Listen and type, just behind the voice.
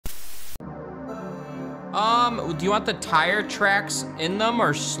Do you want the tire tracks in them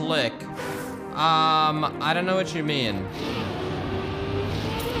or slick? I don't know what you mean.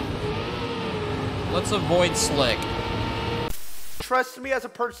 Let's avoid slick. Trust me as a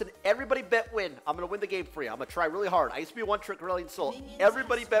person, everybody bet win. I'm gonna win the game for you. I'm gonna try really hard. I used to be one trick really soul.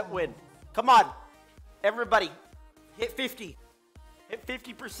 Everybody bet win. Come on. Everybody. Hit 50. Hit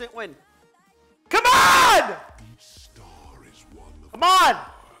 50% win. Come on! Come on!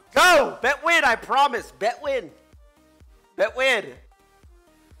 Go! Bet win, I promise. Bet win. Bet win.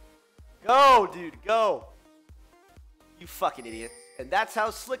 Go, dude, go. You fucking idiot. And that's how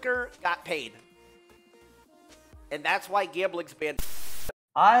Slicker got paid. And that's why gambling's banned.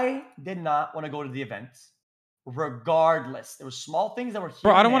 I did not want to go to the event. Regardless. There were small things that were here.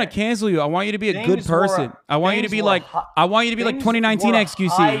 Bro, I don't want to cancel you. I want you to be a good person. I want you to be like 2019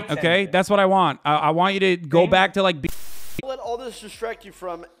 XQC, okay? That's what I want. I want you to go back to like... Let all this distract you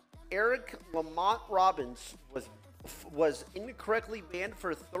from Eric Lamont Robbins was incorrectly banned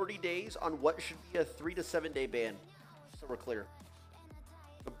for 30 days on what should be a 3 to 7 day ban. So we're clear.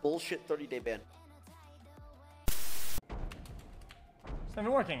 The bullshit 30-day ban. It's not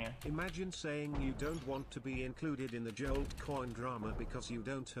working. Imagine saying you don't want to be included in the Jolt coin drama because you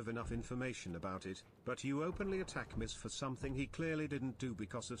don't have enough information about it, but you openly attack Miss for something he clearly didn't do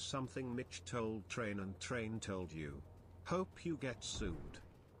because of something Mitch told Train and Train told you. Hope you get sued.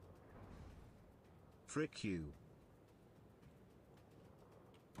 Frick you.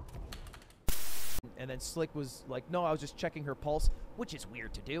 And then Slick was like, no, I was just checking her pulse, which is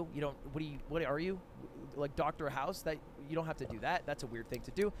weird to do. You don't, what are you? Like Dr. House? That you don't have to do that. That's a weird thing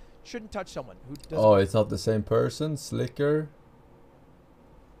to do. Shouldn't touch someone who doesn't. Oh, it's not the same person? Slicker?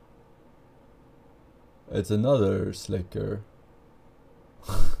 It's another Slicker.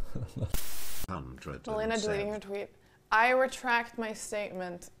 Malena deleting her tweet. I retract my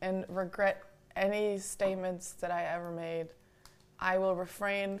statement and regret any statements that I ever made. I will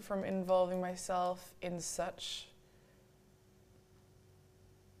refrain from involving myself in such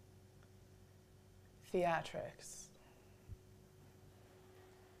theatrics.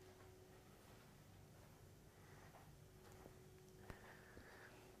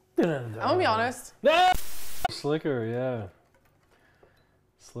 I'm gonna be honest. Slicker, yeah.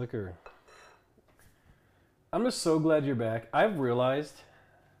 Slicker. I'm just so glad you're back. I've realized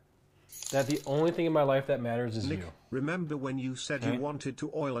that the only thing in my life that matters is Nick, you. remember when you said you wanted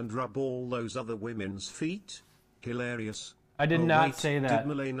to oil and rub all those other women's feet? Hilarious. I did not say that. Did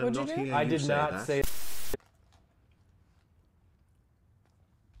Malena not hear I you did say not that? say.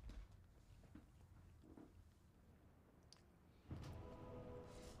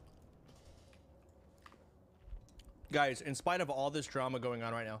 Guys, in spite of all this drama going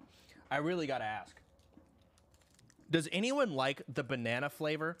on right now, I really gotta ask. Does anyone like the banana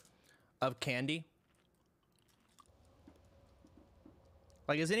flavor of candy?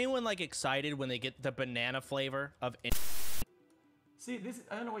 Like, is anyone like excited when they get the banana flavor of? See, this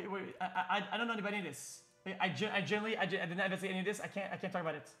I don't know. Wait. I don't know about any of this. I did not investigate any of this. I can't talk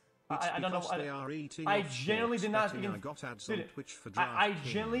about it. I don't know. I genuinely did not. I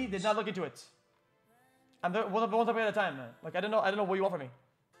genuinely did not look into it. I'm one topic at a time, man. Like I don't know what you want from me.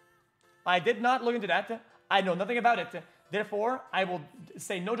 I did not look into that. I know nothing about it. Therefore, I will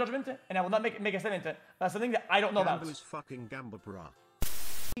say no judgment, and I will not make a statement. That's something that I don't know about. Is fucking gamble, brah.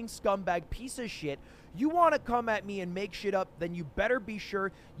 Scumbag piece of shit. You want to come at me and make shit up, then you better be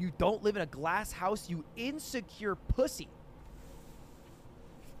sure you don't live in a glass house, you insecure pussy.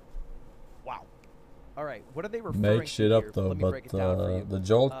 Wow. All right, what are they referring to? Make shit up here? though, Let me but break it down for you. the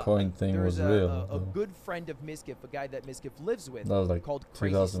Jolt coin thing was real. A good friend of Mizkif, a guy that Mizkif lives with, that was like called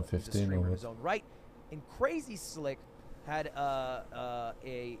 2015 or in his own right. And Crazy Slick had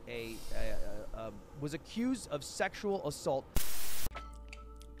was accused of sexual assault.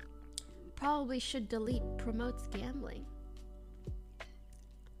 Probably should delete promotes gambling.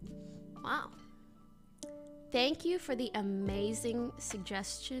 Wow. Thank you for the amazing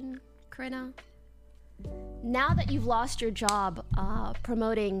suggestion, Krina. Now that you've lost your job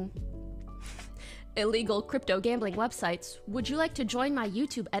promoting illegal crypto gambling websites, would you like to join my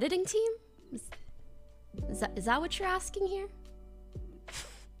YouTube editing team? Is that what you're asking here?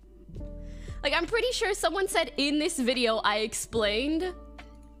 Like, I'm pretty sure someone said in this video I explained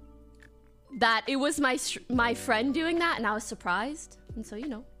that it was my friend doing that, and I was surprised. And so, you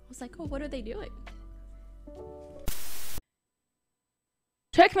know, I was like, oh, what are they doing?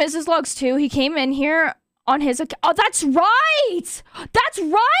 Check Mrs. Logs too. He came in here on his account. Oh, that's right! That's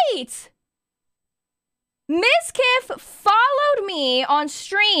right! Mizkif followed me on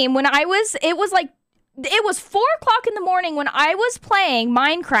stream when it was 4 o'clock in the morning when I was playing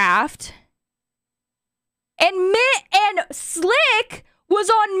Minecraft. Slick was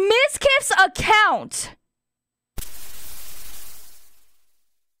on mizkif's account.